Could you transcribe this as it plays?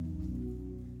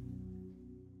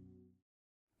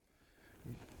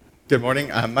Good morning.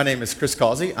 My name is Chris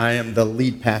Causey. I am the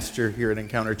lead pastor here at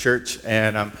Encounter Church,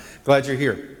 and I'm glad you're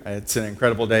here. It's an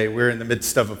incredible day. We're in the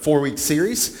midst of a 4-week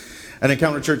series. At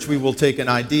Encounter Church, we will take an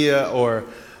idea or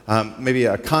maybe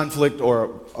a conflict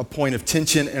or a point of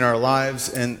tension in our lives,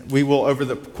 and we will, over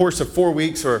the course of 4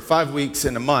 weeks or 5 weeks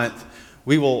in a month,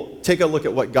 we will take a look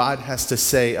at what God has to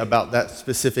say about that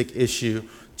specific issue,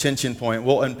 tension point.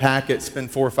 We'll unpack it,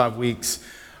 spend 4 or 5 weeks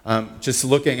just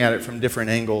looking at it from different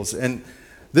angles. And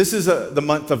this is the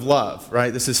month of love,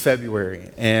 right? This is February.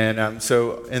 And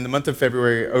so in the month of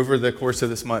February, over the course of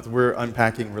this month, we're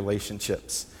unpacking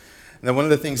relationships. And then one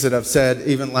of the things that I've said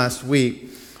even last week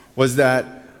was that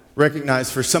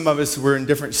recognize for some of us, we're in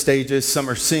different stages. Some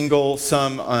are single,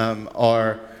 some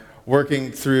are working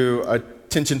through a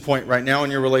tension point right now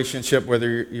in your relationship,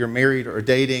 whether you're married or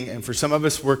dating. And for some of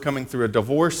us, we're coming through a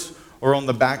divorce or on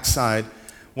the backside,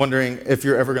 wondering if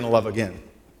you're ever going to love again.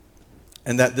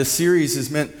 And that this series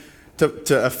is meant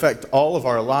to affect all of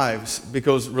our lives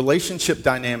because relationship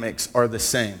dynamics are the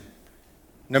same.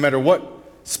 No matter what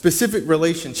specific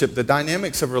relationship, the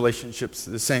dynamics of relationships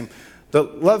are the same. The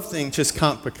love thing just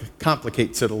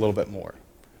complicates it a little bit more.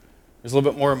 There's a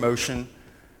little bit more emotion.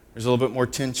 There's a little bit more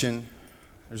tension.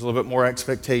 There's a little bit more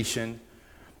expectation.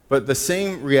 But the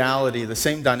same reality, the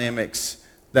same dynamics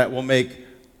that will make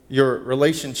your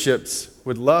relationships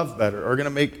with love better, are going to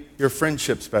make your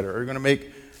friendships better, are going to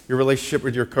make your relationship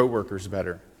with your coworkers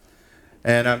better.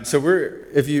 And so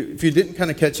if you didn't kind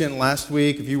of catch in last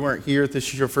week, if you weren't here, if this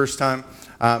is your first time,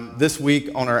 this week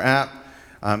on our app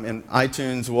in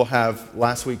iTunes, we'll have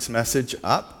last week's message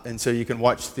up. And so you can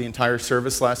watch the entire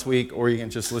service last week, or you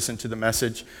can just listen to the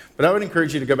message. But I would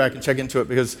encourage you to go back and check into it,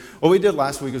 because what we did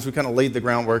last week is we kind of laid the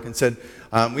groundwork and said,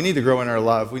 we need to grow in our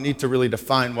love. We need to really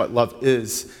define what love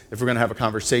is if we're going to have a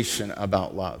conversation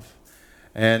about love.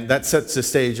 And that sets the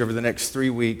stage over the next 3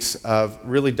 weeks of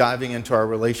really diving into our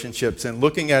relationships and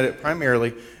looking at it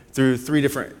primarily through 3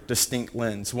 different distinct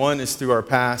lenses. One is through our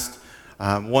past.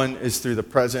 One is through the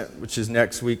present, which is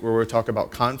next week, where we'll talk about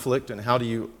conflict and how do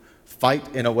you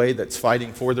fight in a way that's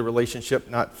fighting for the relationship,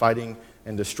 not fighting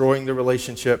and destroying the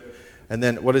relationship. And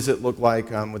then what does it look like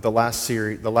with the last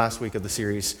week of the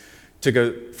series, to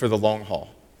go for the long haul?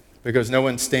 Because no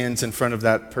one stands in front of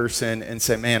that person and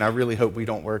say, man, I really hope we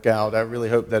don't work out. I really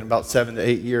hope that in about 7 to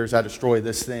 8 years I destroy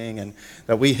this thing and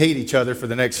that we hate each other for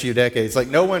the next few decades. Like,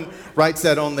 no one writes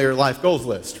that on their life goals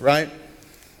list, right?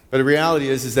 But the reality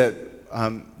is that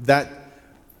that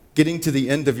getting to the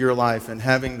end of your life and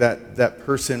having that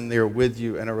person there with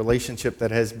you in a relationship that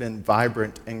has been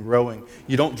vibrant and growing,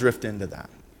 you don't drift into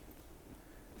that.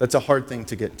 That's a hard thing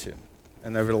to get to.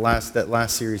 And over that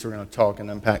last series, we're going to talk and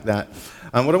unpack that.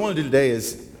 What I want to do today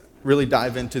is really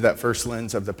dive into that first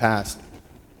lens of the past.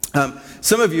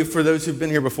 Some of you, for those who've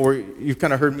been here before, you've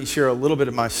kind of heard me share a little bit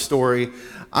of my story.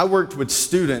 I worked with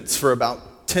students for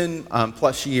about 10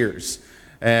 plus years.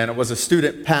 And I was a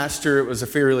student pastor. It was a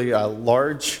fairly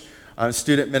large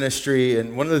student ministry.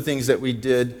 And one of the things that we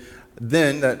did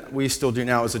then, that we still do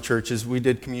now as a church, is we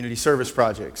did community service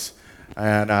projects.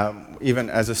 And even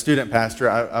as a student pastor,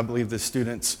 I believe the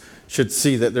students should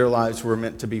see that their lives were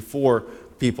meant to be for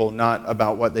people, not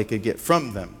about what they could get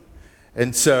from them.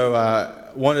 And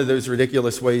so one of those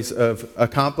ridiculous ways of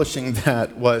accomplishing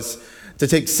that was to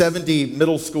take 70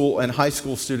 middle school and high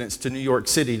school students to New York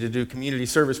City to do community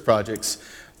service projects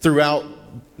throughout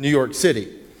New York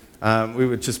City. We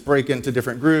would just break into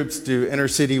different groups, do inner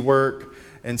city work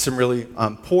in some really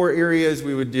poor areas.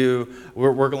 We would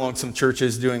work along some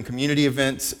churches doing community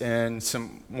events and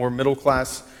some more middle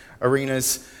class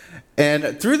arenas.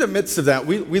 And through the midst of that,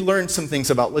 we learned some things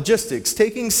about logistics.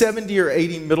 Taking 70 or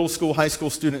 80 middle school, high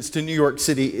school students to New York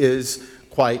City is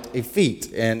quite a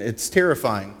feat, and it's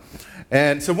terrifying.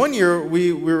 And so one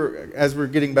year, as we're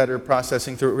getting better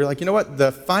processing through it, we were like, you know what?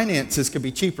 The finances could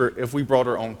be cheaper if we brought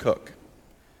our own cook.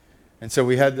 And so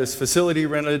we had this facility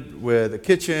rented with a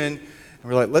kitchen, and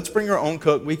we're like, let's bring our own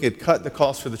cook. We could cut the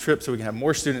cost for the trip so we can have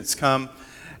more students come.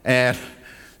 And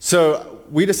so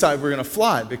we decided we're going to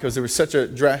fly because there was such a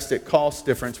drastic cost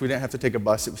difference. We didn't have to take a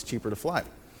bus. It was cheaper to fly.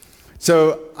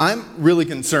 So I'm really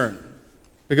concerned,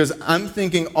 because I'm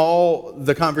thinking all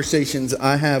the conversations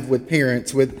I have with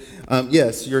parents with,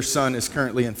 yes, your son is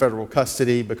currently in federal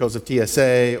custody because of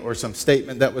TSA or some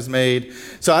statement that was made.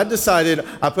 So I decided,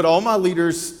 I put all my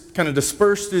leaders kind of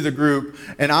dispersed through the group,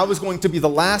 and I was going to be the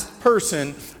last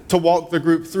person to walk the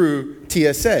group through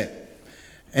TSA.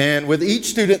 And with each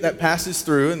student that passes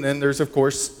through, and then there's, of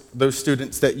course, those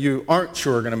students that you aren't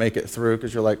sure are going to make it through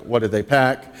because you're like, what did they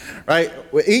pack, right?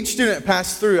 With each student that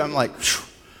passed through, I'm like,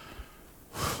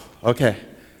 okay.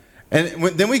 And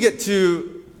then we get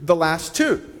to the last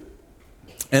two.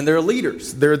 And they're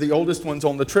leaders. They're the oldest ones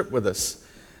on the trip with us.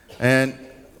 And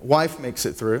wife makes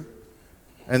it through.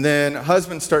 And then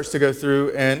husband starts to go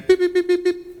through and beep, beep, beep, beep,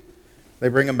 beep. They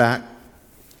bring him back,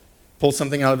 pull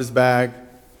something out of his bag,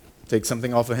 take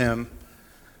something off of him,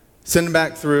 send him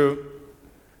back through.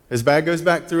 His bag goes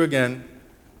back through again.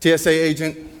 TSA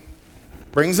agent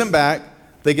brings him back.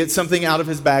 They get something out of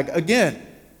his bag again.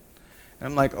 And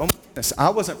I'm like, oh my goodness, I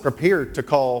wasn't prepared to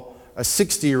call a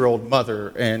 60-year-old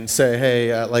mother and say,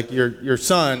 hey, like your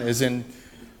son is in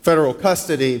federal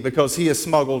custody because he is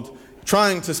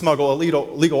trying to smuggle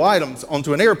illegal items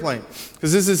onto an airplane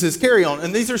because this is his carry-on.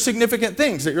 And these are significant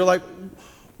things that you're like,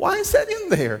 why is that in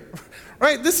there?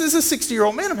 Right? This is a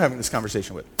 60-year-old man I'm having this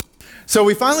conversation with. So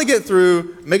we finally get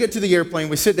through, make it to the airplane.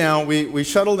 We sit down. We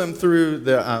shuttle them through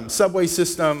the subway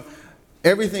system.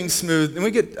 Everything's smooth. Then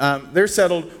we get, they're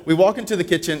settled. We walk into the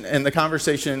kitchen, and the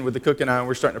conversation with the cook and I,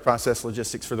 we're starting to process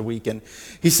logistics for the week. And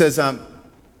he says,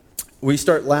 we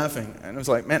start laughing. And I was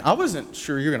like, man, I wasn't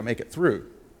sure you're going to make it through.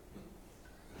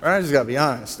 Right? I just got to be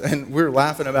honest. And we were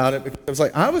laughing about it because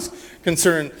I was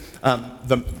concerned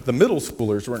the middle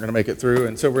schoolers weren't going to make it through.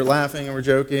 And so we're laughing and we're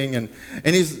joking. And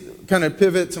he's kind of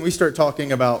pivots, and we start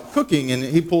talking about cooking. And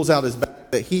he pulls out his bag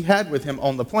that he had with him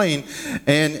on the plane.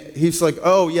 And he's like,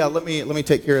 oh, yeah, let me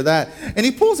take care of that. And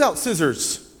he pulls out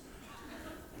scissors.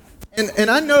 And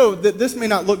I know that this may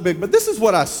not look big, but this is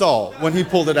what I saw when he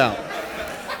pulled it out.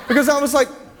 Because I was like,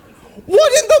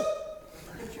 what in the...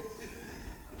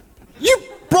 You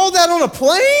brought that on a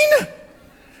plane?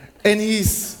 And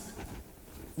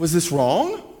was this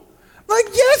wrong? I'm like,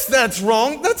 yes, that's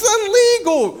wrong. That's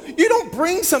illegal. You don't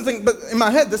bring something, but in my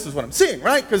head, this is what I'm seeing,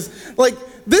 right? Because,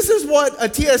 this is what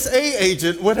a TSA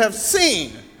agent would have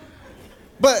seen.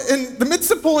 But in the midst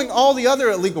of pulling all the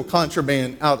other illegal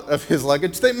contraband out of his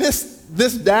luggage, they missed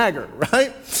this dagger,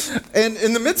 right? And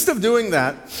in the midst of doing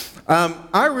that,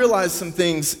 I realized some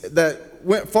things that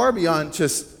went far beyond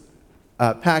just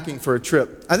packing for a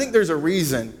trip. I think there's a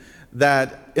reason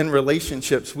that in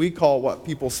relationships we call what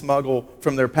people smuggle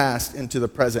from their past into the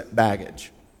present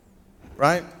baggage,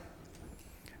 right?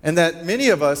 And that many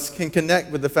of us can connect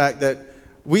with the fact that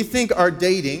we think our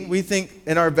dating, we think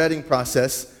in our vetting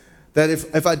process that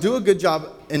if I do a good job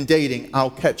in dating,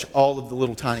 I'll catch all of the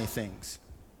little tiny things.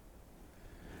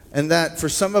 And that for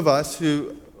some of us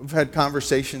who have had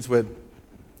conversations with,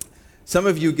 some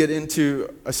of you get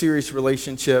into a serious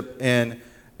relationship, and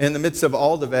in the midst of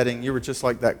all the vetting, you were just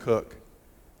like that cook.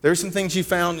 There's some things you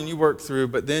found and you worked through,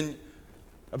 but then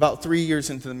about 3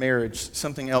 years into the marriage,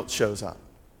 something else shows up.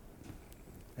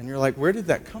 And you're like, where did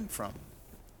that come from?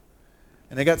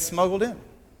 And it got smuggled in.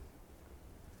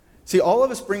 See, all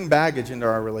of us bring baggage into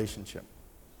our relationship.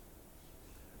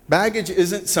 Baggage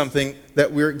isn't something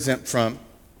that we're exempt from.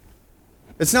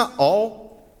 It's not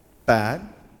all bad.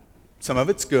 Some of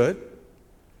it's good.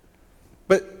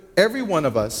 But every one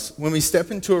of us, when we step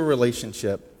into a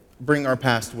relationship, bring our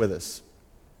past with us.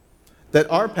 That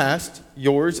our past,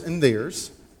 yours and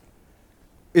theirs,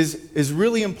 is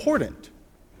really important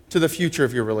to the future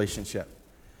of your relationship.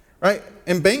 Right?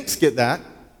 And banks get that.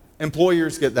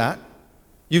 Employers get that.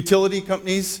 Utility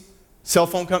companies, cell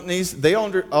phone companies, they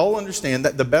all understand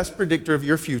that the best predictor of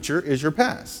your future is your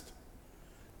past.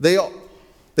 They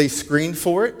screen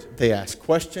for it. They ask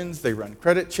questions. They run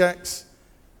credit checks.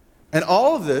 And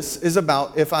all of this is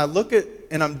about, if I look at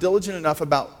and I'm diligent enough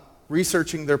about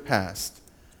researching their past,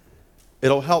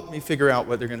 it'll help me figure out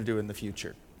what they're going to do in the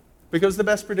future. Because the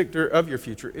best predictor of your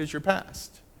future is your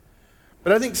past.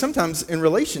 But I think sometimes in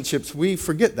relationships, we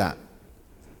forget that.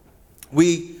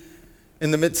 We,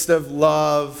 in the midst of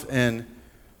love, and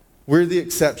we're the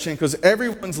exception, because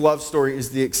everyone's love story is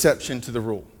the exception to the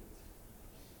rule.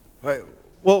 Right?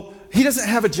 Well, he doesn't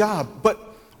have a job, but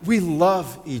we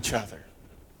love each other.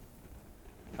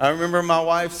 I remember my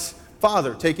wife's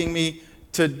father taking me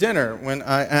to dinner when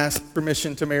I asked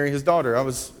permission to marry his daughter. I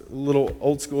was a little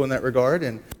old school in that regard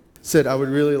and said, I'd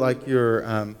really like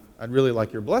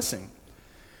your blessing.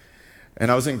 And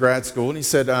I was in grad school, and he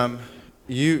said,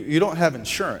 you don't have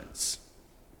insurance.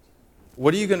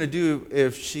 What are you going to do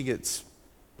if she gets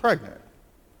pregnant?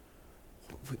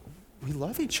 We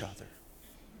love each other.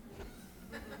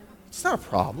 It's not a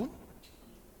problem.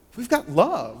 We've got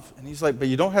love. And he's like, but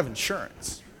you don't have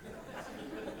insurance.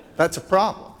 That's a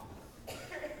problem.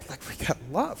 Like, we got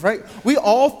love, right? We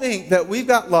all think that we've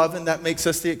got love and that makes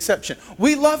us the exception.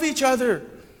 We love each other.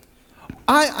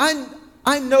 I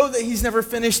know that he's never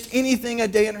finished anything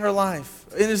in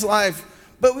his life,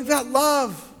 but we've got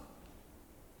love.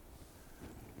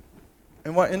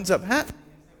 And what ends up happening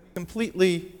is we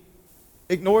completely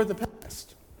ignore the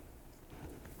past.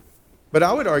 But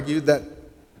I would argue that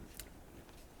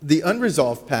the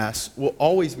unresolved past will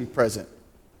always be present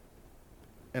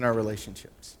in our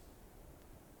relationships.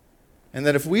 And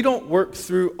that if we don't work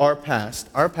through our past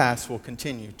will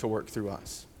continue to work through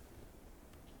us.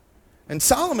 And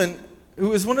Solomon,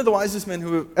 who is one of the wisest men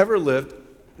who have ever lived,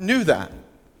 knew that.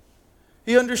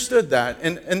 He understood that.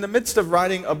 And in the midst of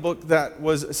writing a book that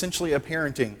was essentially a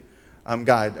parenting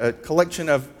guide, a collection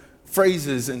of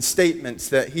phrases and statements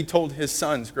that he told his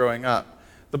sons growing up,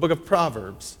 the book of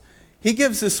Proverbs, he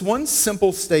gives this one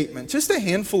simple statement, just a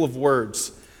handful of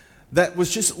words, that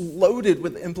was just loaded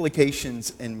with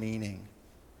implications and meaning.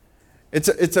 It's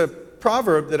a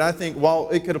proverb that I think, while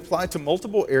it could apply to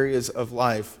multiple areas of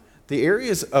life, the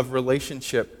areas of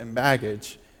relationship and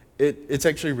baggage, it's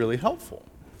actually really helpful.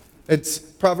 It's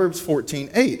Proverbs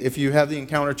 14:8. If you have the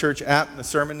Encounter Church app and the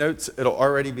sermon notes, it'll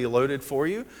already be loaded for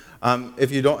you.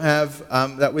 If you don't have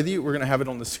that with you, we're going to have it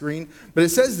on the screen. But it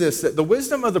says this, that the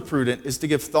wisdom of the prudent is to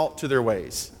give thought to their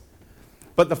ways,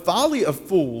 but the folly of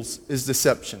fools is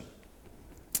deception.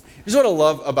 Here's what I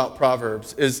love about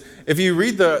Proverbs is if you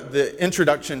read the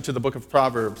introduction to the book of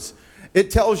Proverbs,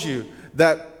 it tells you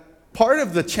that part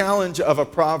of the challenge of a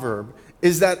proverb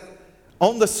is that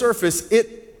on the surface,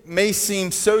 it may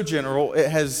seem so general, it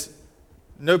has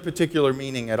no particular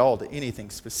meaning at all to anything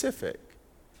specific.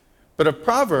 But a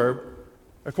proverb,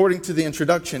 according to the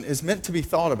introduction, is meant to be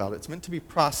thought about. It's meant to be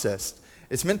processed.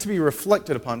 It's meant to be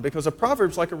reflected upon, because a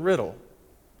proverb's like a riddle.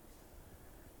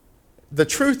 The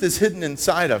truth is hidden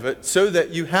inside of it so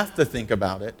that you have to think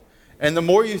about it. And the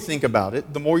more you think about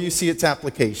it, the more you see its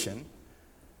application.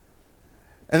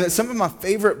 And that some of my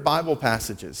favorite Bible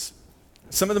passages,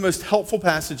 some of the most helpful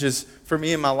passages for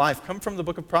me in my life, come from the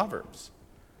book of Proverbs.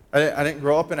 I didn't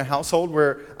grow up in a household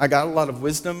where I got a lot of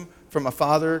wisdom from a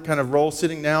father kind of role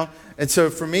sitting down. And so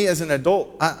for me as an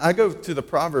adult, I go to the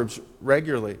Proverbs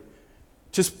regularly,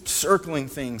 just circling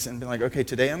things and being like, okay,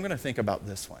 today I'm going to think about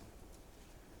this one.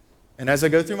 And as I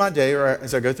go through my day or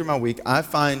as I go through my week, I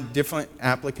find different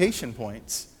application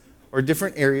points or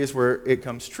different areas where it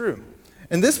comes true.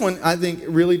 And this one, I think,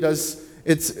 really does,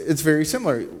 it's very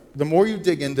similar. The more you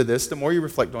dig into this, the more you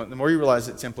reflect on it, the more you realize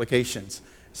its implications,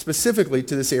 specifically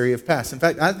to this area of past. In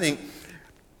fact, I think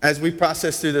as we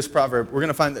process through this proverb, we're going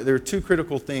to find that there are two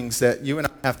critical things that you and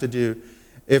I have to do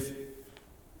if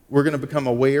we're going to become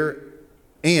aware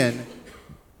and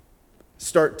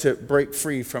start to break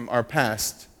free from our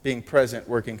past being present,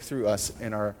 working through us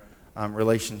in our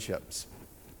relationships.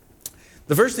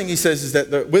 The first thing he says is that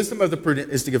the wisdom of the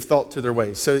prudent is to give thought to their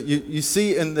ways. So you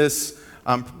see in this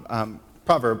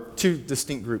proverb two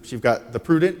distinct groups. You've got the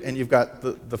prudent and you've got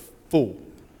the fool.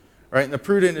 Right? And the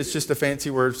prudent is just a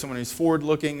fancy word for someone who's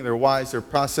forward-looking, they're wise, they're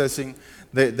processing,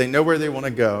 they know where they want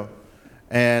to go.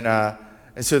 And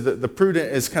so the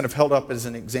prudent is kind of held up as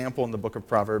an example in the book of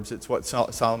Proverbs. It's what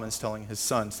Solomon's telling his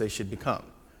sons they should become.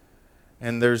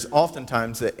 And there's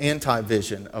oftentimes the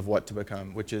anti-vision of what to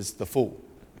become, which is the fool.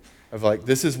 Of like,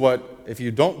 this is what, if you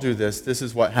don't do this, this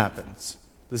is what happens.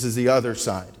 This is the other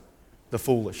side, the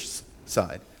foolish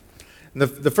side. And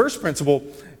the first principle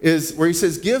is where he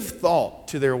says, give thought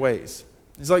to their ways.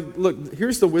 He's like, look,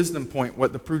 here's the wisdom point,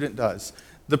 what the prudent does.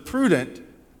 The prudent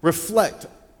reflect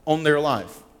on their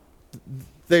life.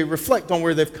 They reflect on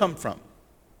where they've come from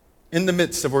in the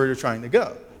midst of where they're trying to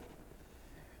go.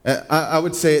 I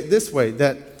would say it this way,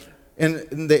 that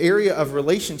in the area of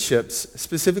relationships,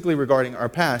 specifically regarding our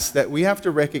past, that we have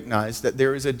to recognize that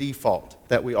there is a default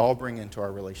that we all bring into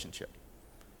our relationship.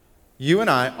 You and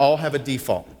I all have a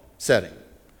default setting.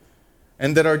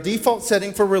 And that our default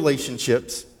setting for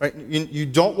relationships, right, you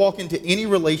don't walk into any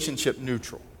relationship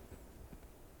neutral.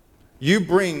 You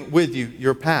bring with you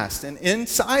your past. And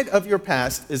inside of your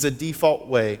past is a default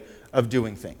way of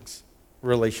doing things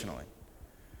relationally.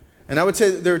 And I would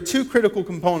say that there are two critical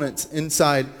components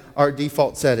inside our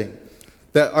default setting.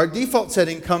 That our default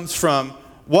setting comes from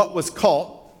what was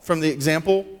caught from the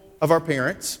example of our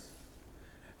parents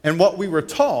and what we were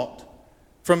taught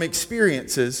from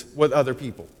experiences with other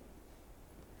people.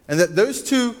 And that those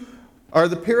two are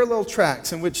the parallel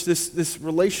tracks in which this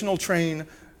relational train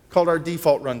called our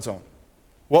default runs on.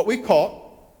 What we caught,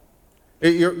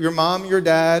 your mom, your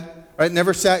dad, right,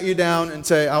 never sat you down and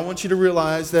say, I want you to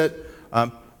realize that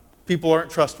people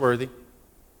aren't trustworthy.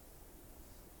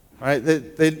 Right?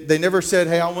 They never said,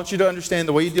 hey, I want you to understand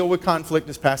the way you deal with conflict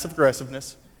is passive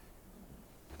aggressiveness.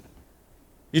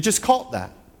 You just caught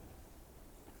that.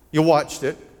 You watched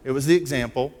it. It was the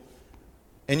example.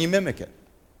 And you mimic it.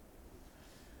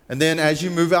 And then as you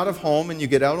move out of home and you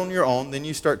get out on your own, then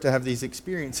you start to have these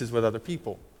experiences with other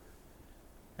people.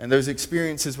 And those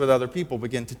experiences with other people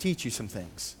begin to teach you some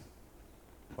things.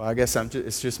 Well, I guess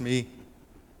it's just me.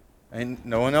 And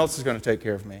no one else is going to take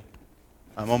care of me.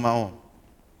 I'm on my own.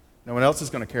 No one else is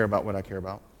going to care about what I care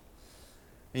about.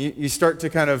 And you start to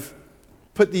kind of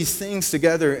put these things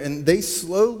together, and they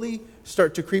slowly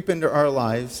start to creep into our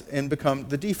lives and become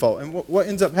the default. And what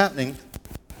ends up happening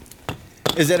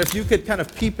is that if you could kind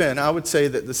of peep in, I would say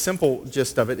that the simple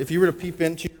gist of it, if you were to peep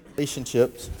into your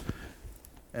relationships,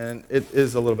 and it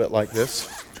is a little bit like this,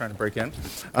 trying to break in,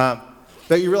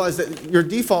 that you realize that your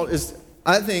default is,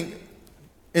 I think,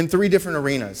 in 3 different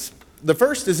arenas. The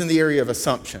first is in the area of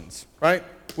assumptions, right?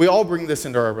 We all bring this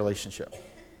into our relationship.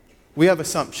 We have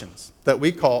assumptions that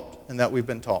we caught and that we've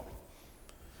been taught.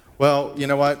 Well, you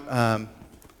know what? I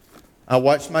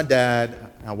watched my dad.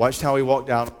 I watched how he walked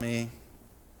out on me.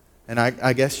 And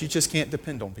I guess you just can't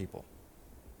depend on people.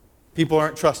 People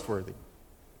aren't trustworthy.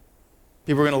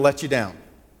 People are going to let you down.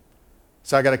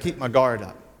 So I got to keep my guard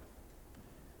up.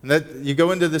 And that you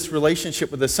go into this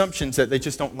relationship with assumptions that they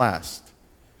just don't last.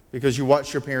 Because you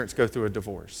watched your parents go through a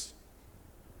divorce.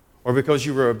 Or because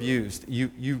you were abused.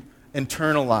 You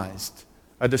internalized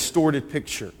a distorted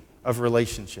picture of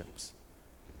relationships.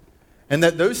 And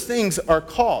that those things are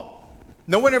caught.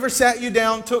 No one ever sat you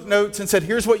down, took notes, and said,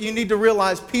 here's what you need to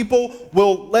realize. People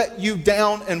will let you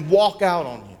down and walk out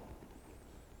on you.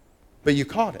 But you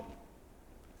caught it.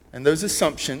 And those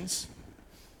assumptions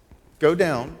go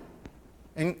down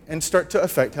and start to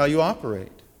affect how you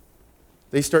operate.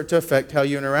 They start to affect how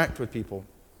you interact with people.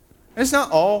 And it's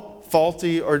not all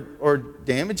faulty or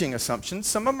damaging assumptions.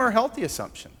 Some of them are healthy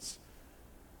assumptions.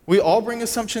 We all bring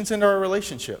assumptions into our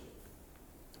relationship.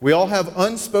 We all have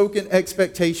unspoken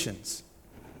expectations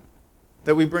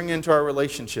that we bring into our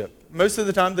relationship. Most of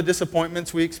the time, the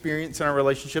disappointments we experience in our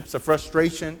relationships, the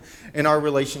frustration in our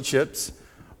relationships,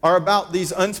 are about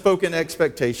these unspoken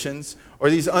expectations or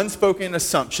these unspoken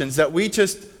assumptions that we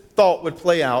just thought would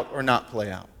play out or not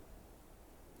play out.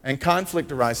 And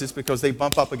conflict arises because they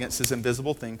bump up against this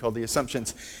invisible thing called the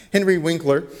assumptions. Henry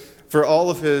Winkler, for all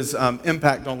of his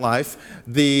impact on life,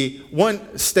 the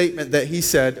one statement that he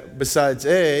said, besides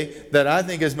A, that I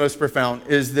think is most profound,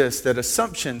 is this, that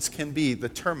assumptions can be the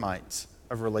termites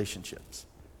of relationships.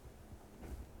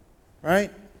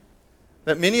 Right?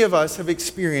 That many of us have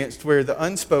experienced where the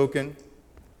unspoken,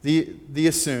 the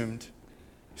assumed,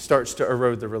 starts to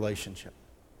erode the relationship.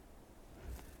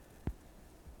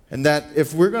 And that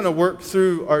if we're going to work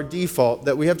through our default,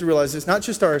 that we have to realize it's not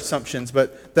just our assumptions,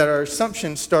 but that our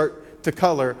assumptions start to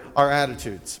color our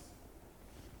attitudes.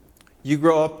 You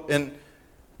grow up in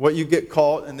what you get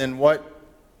caught, and then what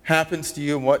happens to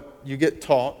you and what you get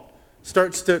taught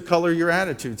starts to color your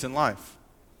attitudes in life.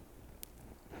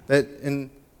 And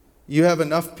you have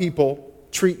enough people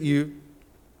treat you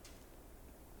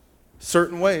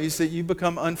certain ways that you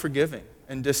become unforgiving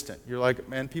and distant. You're like,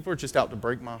 man, people are just out to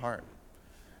break my heart.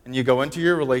 And you go into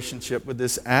your relationship with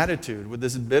this attitude, with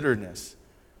this bitterness,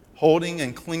 holding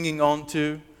and clinging on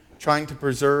to, trying to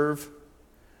preserve.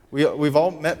 We've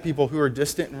all met people who are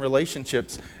distant in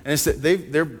relationships, and it's that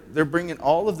they're bringing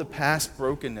all of the past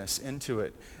brokenness into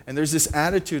it. And there's this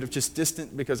attitude of just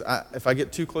distant because if I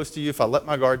get too close to you, if I let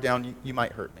my guard down, you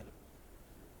might hurt me.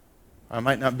 I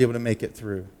might not be able to make it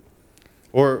through.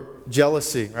 Or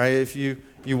jealousy, right? If you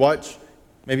watch,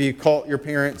 maybe you caught your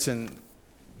parents and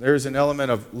there's an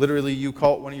element of literally you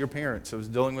caught one of your parents. I was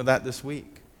dealing with that this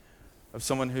week. Of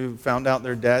someone who found out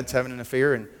their dad's having an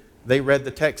affair and they read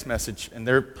the text message and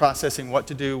they're processing what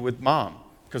to do with mom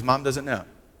because mom doesn't know.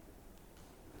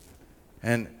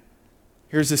 And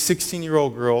here's a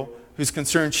 16-year-old girl who's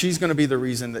concerned she's going to be the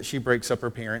reason that she breaks up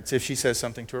her parents if she says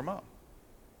something to her mom.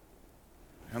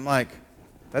 I'm like,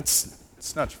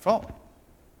 it's not your fault.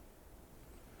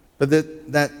 But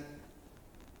that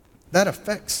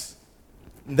affects.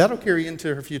 And that'll carry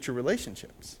into her future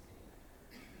relationships.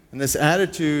 And this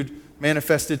attitude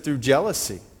manifested through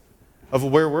jealousy of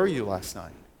where were you last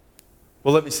night?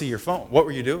 Well, let me see your phone. What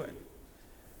were you doing?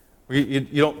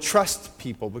 You don't trust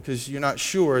people because you're not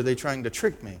sure, are they trying to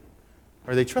trick me?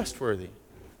 Are they trustworthy?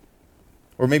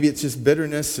 Or maybe it's just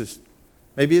bitterness.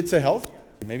 Maybe it's a healthy attitude.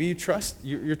 Maybe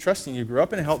you're trusting. You grew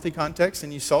up in a healthy context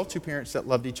and you saw two parents that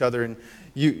loved each other and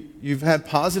you've had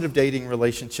positive dating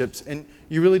relationships and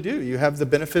you really do. You have the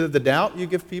benefit of the doubt you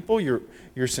give people. You're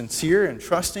sincere and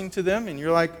trusting to them and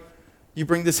you're like, you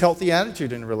bring this healthy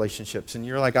attitude in relationships and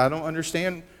you're like, I don't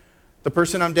understand the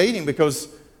person I'm dating because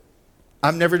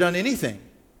I've never done anything.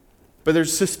 But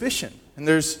there's suspicion and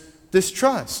there's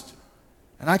distrust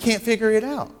and I can't figure it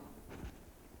out.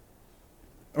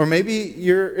 Or maybe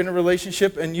you're in a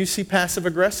relationship and you see passive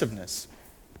aggressiveness.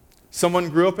 Someone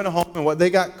grew up in a home and what they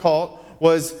got caught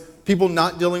was people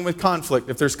not dealing with conflict.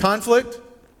 If there's conflict,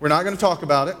 we're not going to talk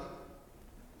about it.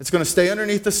 It's going to stay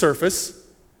underneath the surface.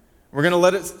 We're going to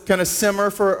let it kind of simmer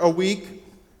for a week.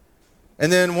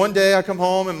 And then one day I come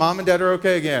home and mom and dad are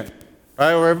okay again.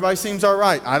 Right? Or everybody seems all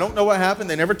right. I don't know what happened.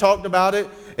 They never talked about it.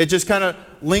 It just kind of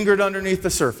lingered underneath the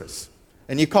surface.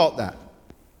 And you caught that.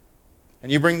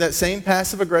 And you bring that same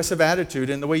passive-aggressive attitude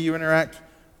in the way you interact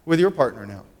with your partner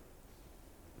now.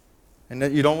 And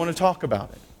that you don't want to talk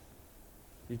about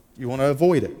it. You want to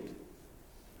avoid it.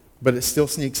 But it still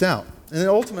sneaks out. And then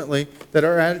ultimately, that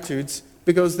our attitudes,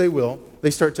 because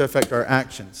they start to affect our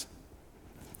actions.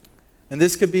 And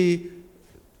this could be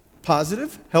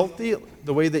positive, healthy,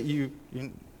 the way that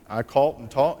I call it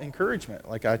and taught encouragement.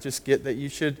 Like I just get that you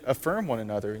should affirm one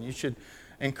another and you should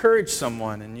encourage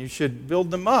someone and you should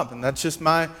build them up. And that's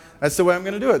the way I'm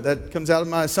going to do it. That comes out of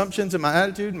my assumptions and my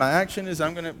attitude. My action is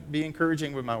I'm going to be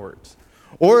encouraging with my words.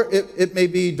 Or it may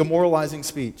be demoralizing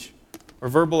speech or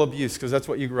verbal abuse because that's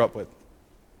what you grew up with.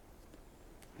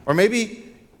 Or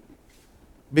maybe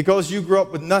because you grew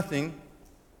up with nothing,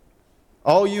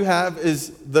 all you have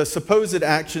is the supposed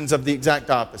actions of the exact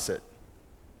opposite.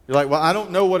 You're like, well, I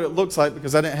don't know what it looks like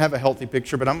because I didn't have a healthy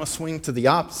picture, but I'm going to swing to the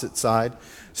opposite side.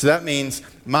 So that means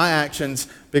my actions,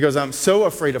 because I'm so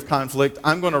afraid of conflict,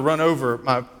 I'm going to run over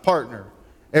my partner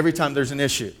every time there's an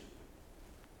issue.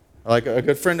 Like a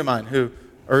good friend of mine who,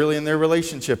 early in their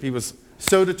relationship, he was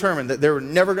so determined that they were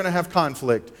never going to have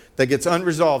conflict that gets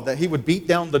unresolved that he would beat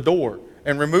down the door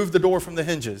and remove the door from the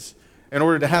hinges in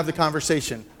order to have the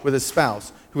conversation with his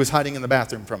spouse who was hiding in the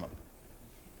bathroom from him.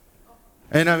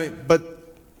 And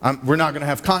we're not going to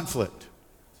have conflict.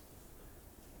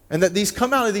 And that these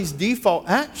come out of these default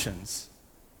actions.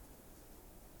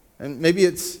 And maybe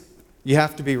it's, you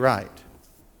have to be right.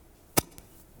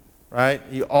 Right?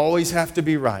 You always have to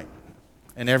be right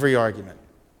in every argument.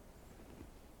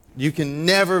 You can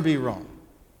never be wrong.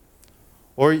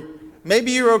 Or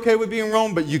maybe you're okay with being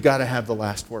wrong, but you got to have the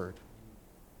last word.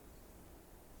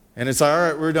 And it's all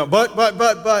right, we're done. But.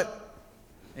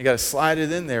 You got to slide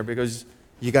it in there because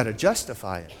you got to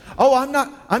justify it. Oh,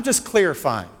 I'm just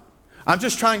clarifying. I'm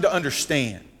just trying to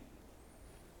understand.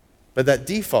 But that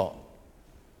default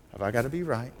of I got to be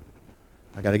right,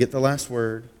 I got to get the last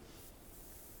word,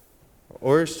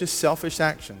 or it's just selfish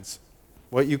actions.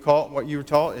 What you were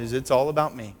taught is it's all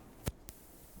about me.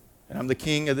 And I'm the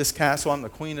king of this castle, I'm the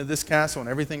queen of this castle, and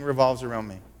everything revolves around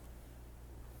me.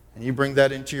 And you bring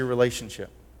that into your relationship.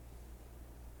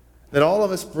 That all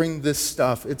of us bring this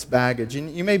stuff, it's baggage.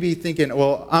 And you may be thinking,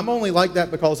 well, I'm only like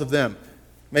that because of them.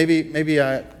 Maybe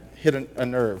I hit a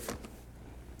nerve.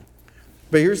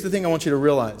 But here's the thing I want you to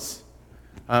realize.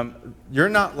 You're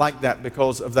not like that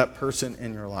because of that person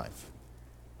in your life.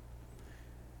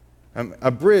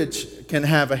 A bridge can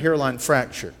have a hairline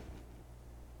fracture.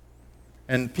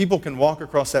 And people can walk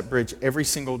across that bridge every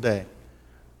single day.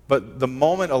 But the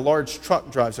moment a large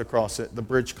truck drives across it, the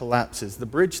bridge collapses.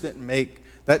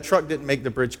 That truck didn't make the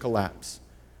bridge collapse.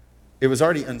 It was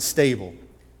already unstable.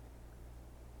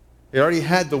 It already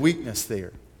had the weakness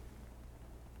there.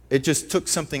 It just took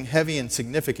something heavy and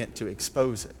significant to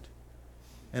expose it.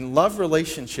 And love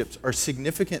relationships are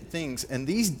significant things. And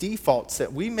these defaults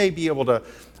that we may be able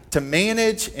to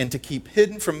manage and to keep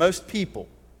hidden from most people,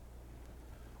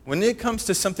 when it comes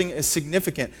to something as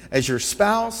significant as your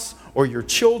spouse or your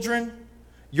children,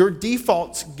 your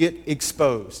defaults get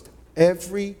exposed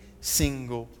every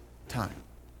single time.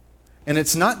 And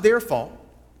it's not their fault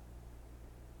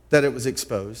that it was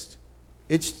exposed.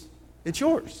 It's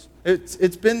yours.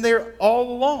 It's been there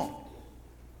all along.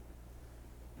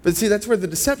 But see, that's where the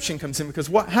deception comes in, because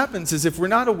what happens is if we're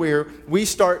not aware, we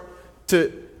start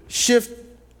to shift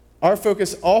our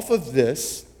focus off of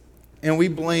this and we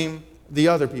blame the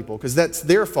other people because that's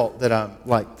their fault that I'm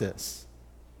like this.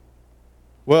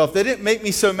 Well, if they didn't make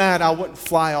me so mad, I wouldn't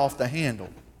fly off the handle.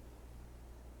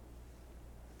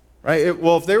 Right?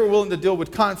 Well, if they were willing to deal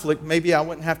with conflict, maybe I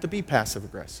wouldn't have to be passive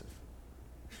aggressive.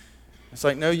 It's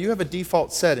like, no, you have a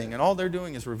default setting and all they're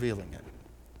doing is revealing it.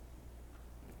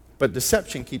 But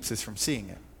deception keeps us from seeing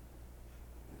it.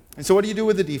 And so what do you do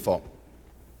with the default?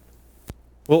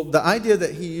 Well, the idea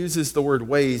that he uses the word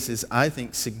ways is, I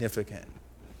think, significant.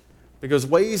 Because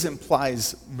ways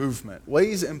implies movement.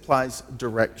 Ways implies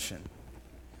direction.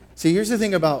 See, here's the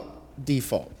thing about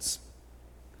defaults.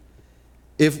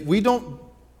 If we don't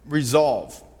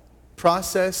resolve,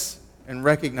 process, and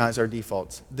recognize our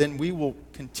defaults, then we will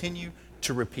continue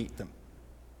to repeat them.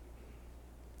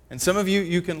 And some of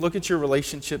you can look at your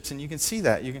relationships and you can see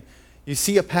that. You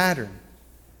see a pattern.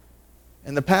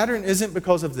 And the pattern isn't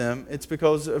because of them, it's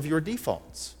because of your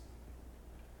defaults.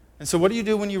 And so what do you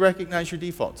do when you recognize your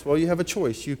defaults? Well, you have a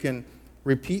choice. You can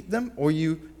repeat them or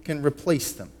you can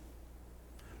replace them.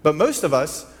 But most of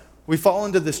us, we fall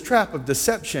into this trap of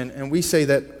deception and we say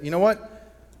that, you know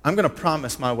what? I'm going to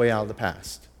promise my way out of the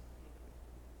past.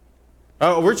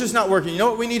 Oh, we're just not working. You know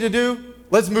what we need to do?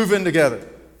 Let's move in together.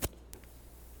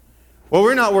 Well,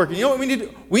 we're not working. You know what we need to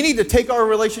do? We need to take our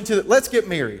relation to let's get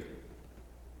married.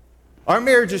 Our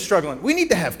marriage is struggling. We need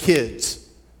to have kids.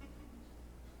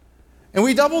 And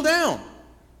we double down.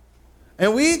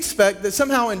 And we expect that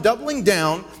somehow in doubling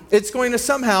down, it's going to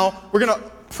somehow, we're going to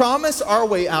promise our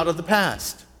way out of the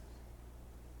past.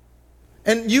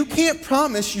 And you can't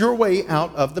promise your way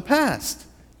out of the past.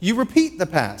 You repeat the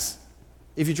past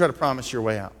if you try to promise your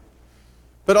way out.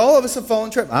 But all of us have fallen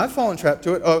trapped. I've fallen trapped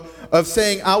to it of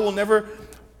saying, I will never,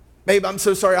 babe, I'm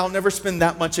so sorry, I'll never spend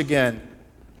that much again.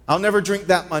 I'll never drink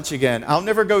that much again. I'll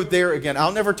never go there again.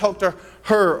 I'll never talk to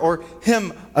her or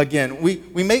him again.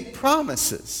 We make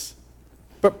promises.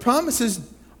 But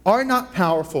promises are not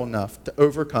powerful enough to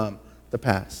overcome the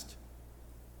past.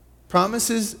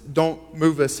 Promises don't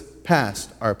move us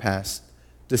past our past.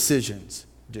 Decisions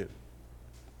do.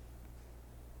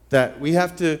 That we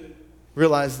have to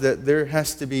realize that there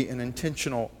has to be an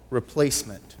intentional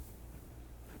replacement.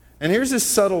 And here's a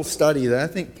subtle study that I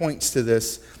think points to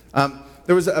this.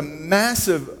 There was a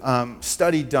massive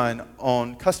study done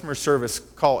on customer service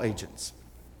call agents.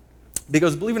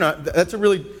 Because believe it or not, that's a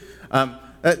really,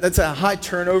 that's a high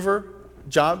turnover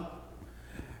job.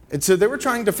 And so they were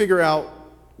trying to figure out,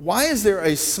 why is there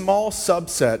a small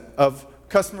subset of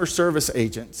customer service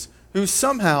agents who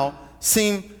somehow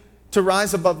seem to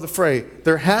rise above the fray?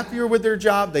 They're happier with their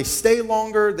job, they stay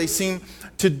longer, they seem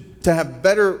to have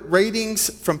better ratings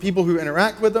from people who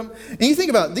interact with them. And you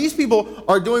think about it, these people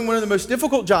are doing one of the most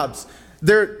difficult jobs.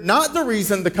 They're not the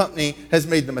reason the company has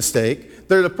made the mistake.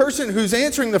 They're the person who's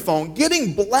answering the phone,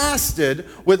 getting blasted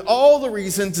with all the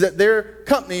reasons that their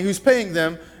company who's paying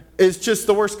them is just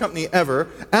the worst company ever,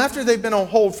 after they've been on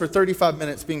hold for 35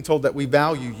 minutes being told that we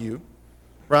value you,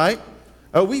 right?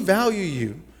 Oh, we value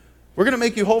you. We're going to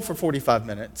make you whole for 45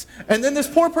 minutes. And then this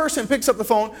poor person picks up the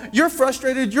phone. You're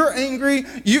frustrated. You're angry.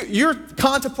 You're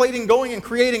contemplating going and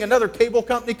creating another cable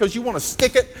company because you want to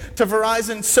stick it to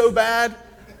Verizon so bad.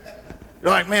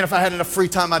 You're like, man, if I had enough free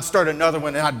time, I'd start another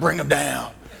one and I'd bring them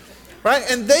down. Right?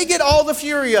 And they get all the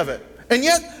fury of it. And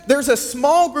yet, there's a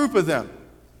small group of them,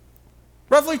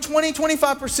 roughly 20,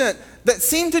 25%, that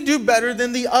seem to do better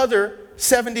than the other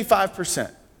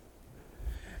 75%.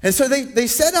 And so they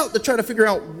set out to try to figure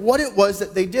out what it was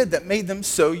that they did that made them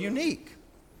so unique.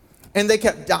 And they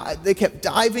kept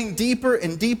diving deeper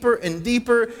and deeper and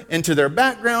deeper into their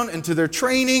background, into their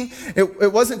training.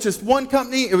 It wasn't just one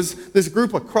company. It was this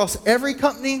group across every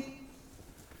company.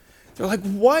 They're like,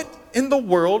 what in the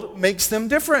world makes them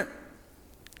different?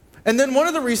 And then one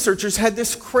of the researchers had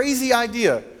this crazy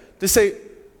idea to say,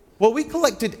 well, we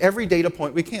collected every data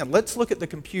point we can. Let's look at the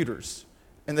computers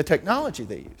and the technology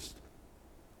they used.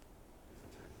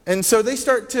 And so they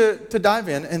start to dive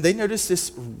in, and they notice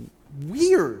this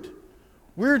weird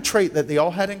trait that they all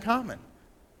had in common.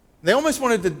 They almost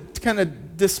wanted to kind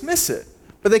of dismiss it,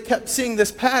 but they kept seeing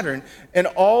this pattern in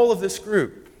all of this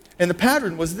group. And the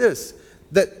pattern was this,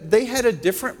 that they had a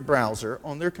different browser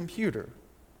on their computer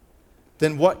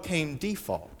than what came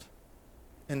default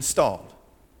installed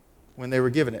when they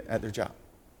were given it at their job.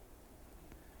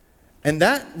 And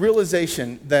that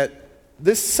realization that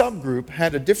this subgroup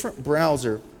had a different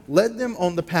browser led them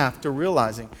on the path to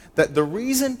realizing that the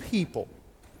reason people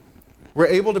were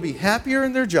able to be happier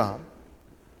in their job,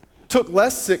 took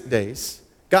less sick days,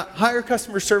 got higher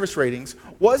customer service ratings,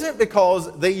 wasn't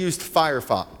because they used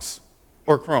Firefox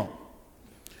or Chrome.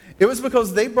 It was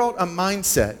because they brought a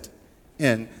mindset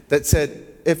in that said,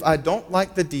 if I don't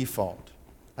like the default,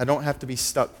 I don't have to be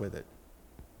stuck with it.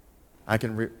 I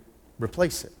can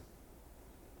replace it.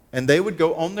 And they would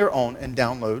go on their own and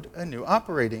download a new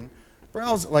operating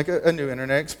browser, like a new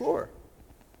Internet Explorer.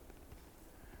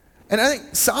 And I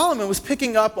think Solomon was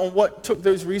picking up on what took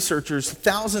those researchers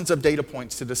thousands of data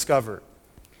points to discover.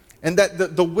 And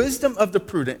that the wisdom of the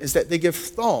prudent is that they give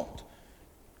thought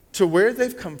to where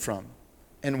they've come from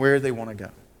and where they want to go.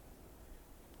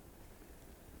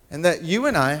 And that you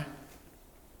and I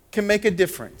can make a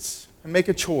difference and make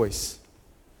a choice,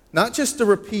 not just to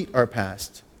repeat our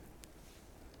past,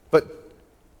 but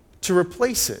to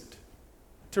replace it,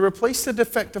 to replace the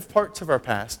defective parts of our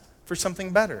past for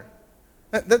something better.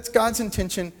 That's God's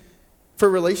intention for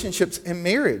relationships and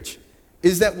marriage,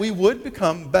 is that we would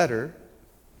become better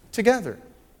together.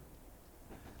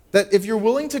 That if you're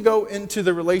willing to go into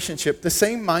the relationship, the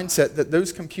same mindset that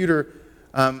those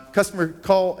customer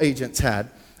call agents had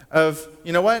of,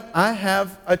 you know what, I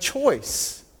have a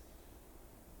choice.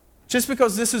 Just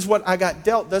because this is what I got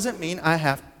dealt doesn't mean I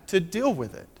have to deal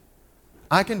with it.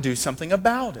 I can do something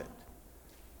about it.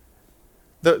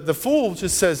 The fool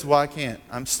just says, well, I can't.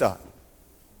 I'm stuck.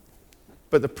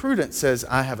 But the prudent says,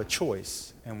 I have a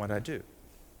choice in what I do.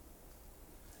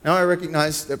 Now I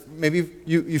recognize that maybe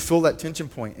you feel that tension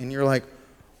point and you're like,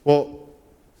 well,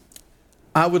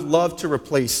 I would love to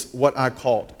replace what I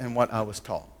called and what I was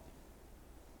taught.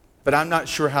 But I'm not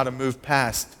sure how to move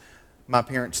past my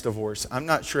parents' divorce. I'm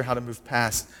not sure how to move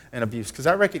past an abuse. Because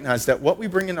I recognize that what we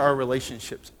bring into our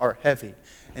relationships are heavy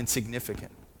and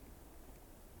significant.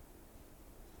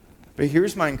 But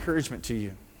here's my encouragement to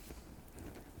you.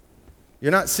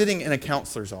 You're not sitting in a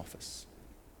counselor's office.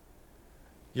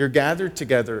 You're gathered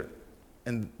together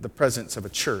in the presence of a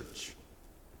church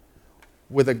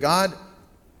with a God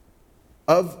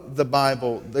of the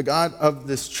Bible, the God of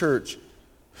this church,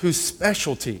 whose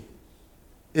specialty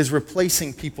is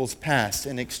replacing people's past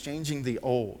and exchanging the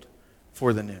old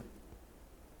for the new.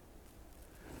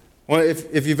 Well,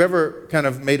 if you've ever kind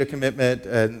of made a commitment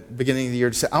at the beginning of the year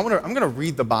to say, I'm going to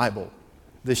read the Bible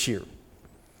this year.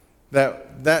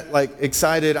 That like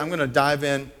excited, I'm going to dive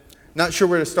in, not sure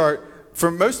where to start. For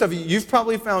most of you, you've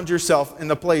probably found yourself in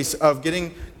the place of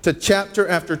getting to chapter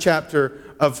after chapter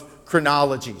of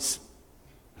chronologies.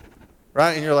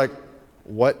 Right? And you're like,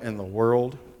 what in the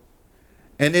world?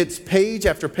 And it's page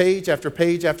after page after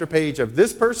page after page of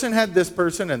this person had this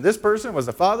person, and this person was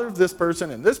the father of this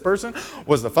person, and this person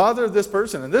was the father of this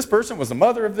person, and this person was the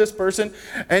mother of this person.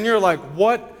 And you're like,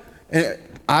 what? And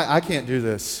I can't do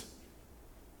this.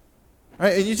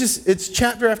 Right? And it's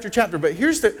chapter after chapter. But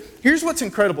here's what's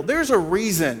incredible. There's a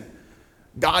reason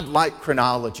God liked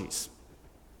chronologies.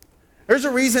 There's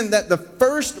a reason that the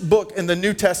first book in the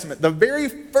New Testament, the very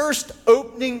first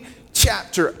opening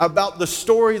chapter about the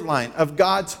storyline of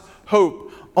God's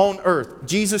hope on earth,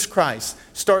 Jesus Christ,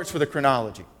 starts with a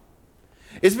chronology.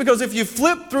 It's because if you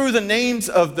flip through the names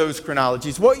of those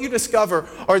chronologies, what you discover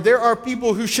are there are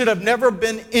people who should have never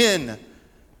been in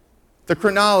the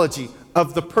chronology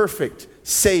of the perfect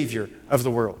Savior of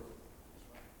the world.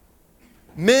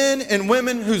 Men and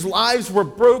women whose lives were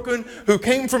broken, who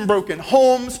came from broken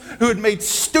homes, who had made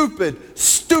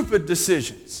stupid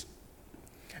decisions.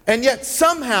 And yet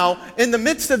somehow, in the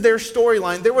midst of their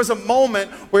storyline, there was a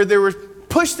moment where they were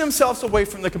pushed themselves away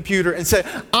from the computer and said,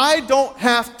 I don't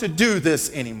have to do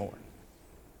this anymore.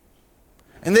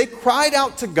 And they cried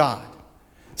out to God,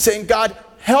 saying, God,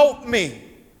 help me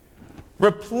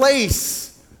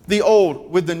replace the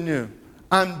old with the new.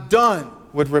 I'm done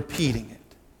with repeating it.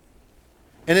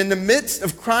 And in the midst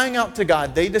of crying out to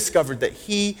God, they discovered that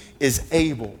He is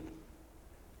able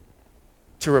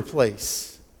to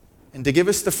replace and to give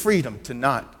us the freedom to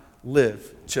not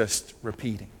live just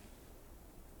repeating.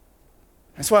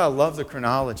 That's why I love the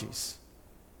chronologies.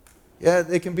 Yeah,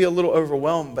 they can be a little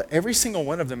overwhelmed, but every single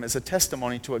one of them is a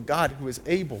testimony to a God who is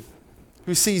able,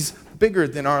 who sees bigger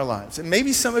than our lives. And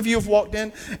maybe some of you have walked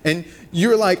in and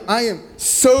you're like, I am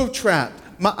so trapped.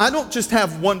 I don't just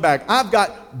have one bag. I've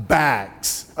got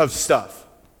bags of stuff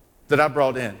that I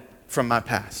brought in from my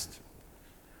past.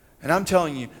 And I'm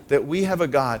telling you that we have a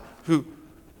God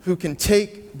who can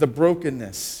take the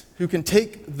brokenness, who can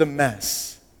take the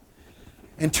mess,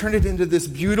 and turn it into this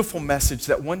beautiful message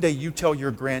that one day you tell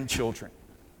your grandchildren.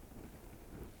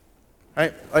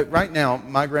 Right? Like right now,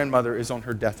 my grandmother is on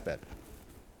her deathbed.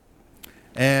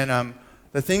 And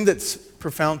the thing that's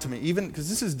profound to me, even because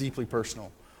this is deeply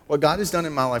personal, what God has done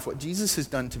in my life, what Jesus has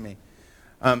done to me.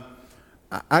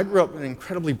 I grew up in an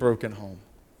incredibly broken home.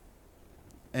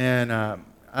 And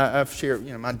I've shared,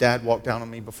 my dad walked down on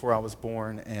me before I was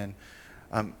born. And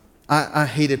I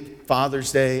hated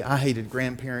Father's Day. I hated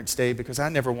Grandparents' Day because I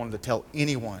never wanted to tell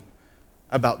anyone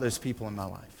about those people in my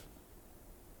life.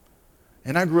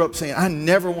 And I grew up saying, I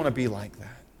never want to be like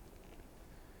that.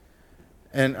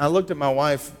 And I looked at my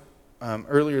wife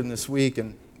earlier in this week,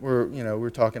 and we're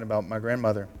talking about my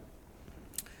grandmother.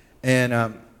 And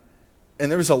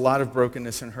there was a lot of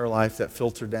brokenness in her life that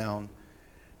filtered down.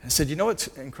 I said, you know what's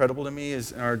incredible to me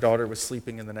is our daughter was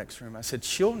sleeping in the next room. I said,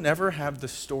 she'll never have the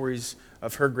stories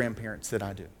of her grandparents that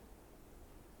I do.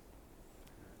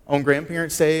 On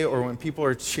Grandparents' Day, or when people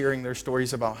are sharing their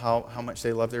stories about how much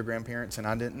they love their grandparents and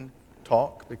I didn't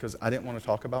talk because I didn't want to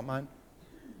talk about mine,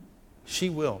 she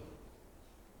will.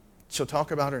 She'll talk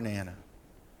about her Nana.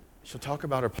 She'll talk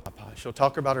about her Papa. She'll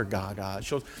talk about her Gaga.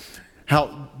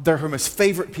 How they're her most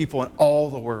favorite people in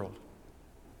all the world.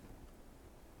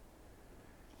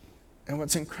 And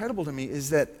what's incredible to me is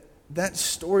that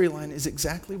storyline is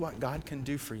exactly what God can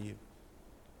do for you.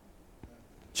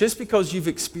 Just because you've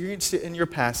experienced it in your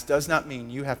past does not mean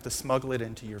you have to smuggle it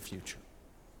into your future.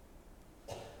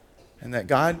 And that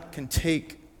God can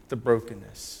take the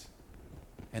brokenness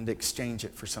and exchange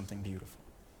it for something beautiful.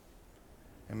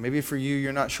 And maybe for you,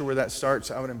 you're not sure where that starts.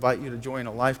 I would invite you to join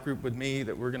a life group with me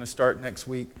that we're going to start next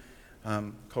week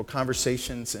called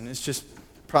Conversations. And it's just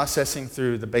processing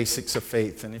through the basics of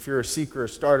faith. And if you're a seeker, a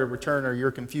starter, returner,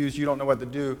 you're confused, you don't know what to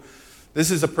do, this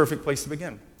is a perfect place to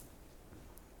begin.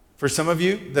 For some of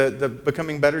you, the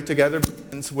becoming better together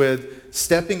begins with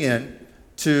stepping in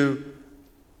to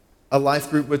a life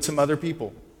group with some other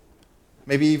people.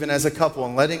 Maybe even as a couple,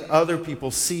 and letting other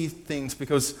people see things,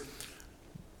 because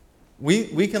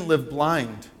we can live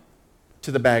blind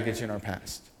to the baggage in our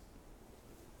past.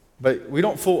 But we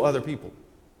don't fool other people.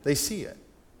 They see it.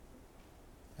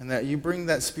 And that you bring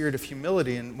that spirit of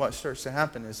humility, and what starts to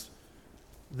happen is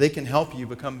they can help you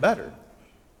become better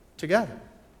together.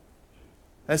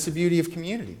 That's the beauty of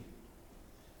community.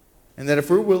 And that if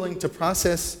we're willing to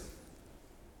process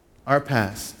our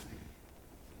past,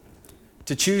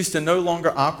 to choose to no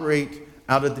longer operate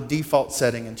out of the default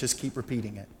setting and just keep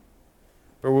repeating it,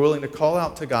 but we're willing to call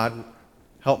out to God,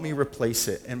 help me replace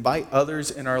it, invite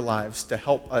others in our lives to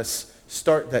help us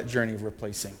start that journey of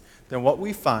replacing, then what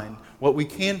we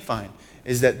can find,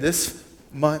 is that this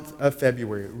month of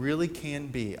February really can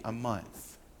be a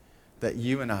month that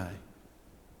you and I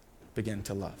begin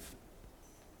to love.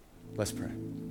 Let's pray.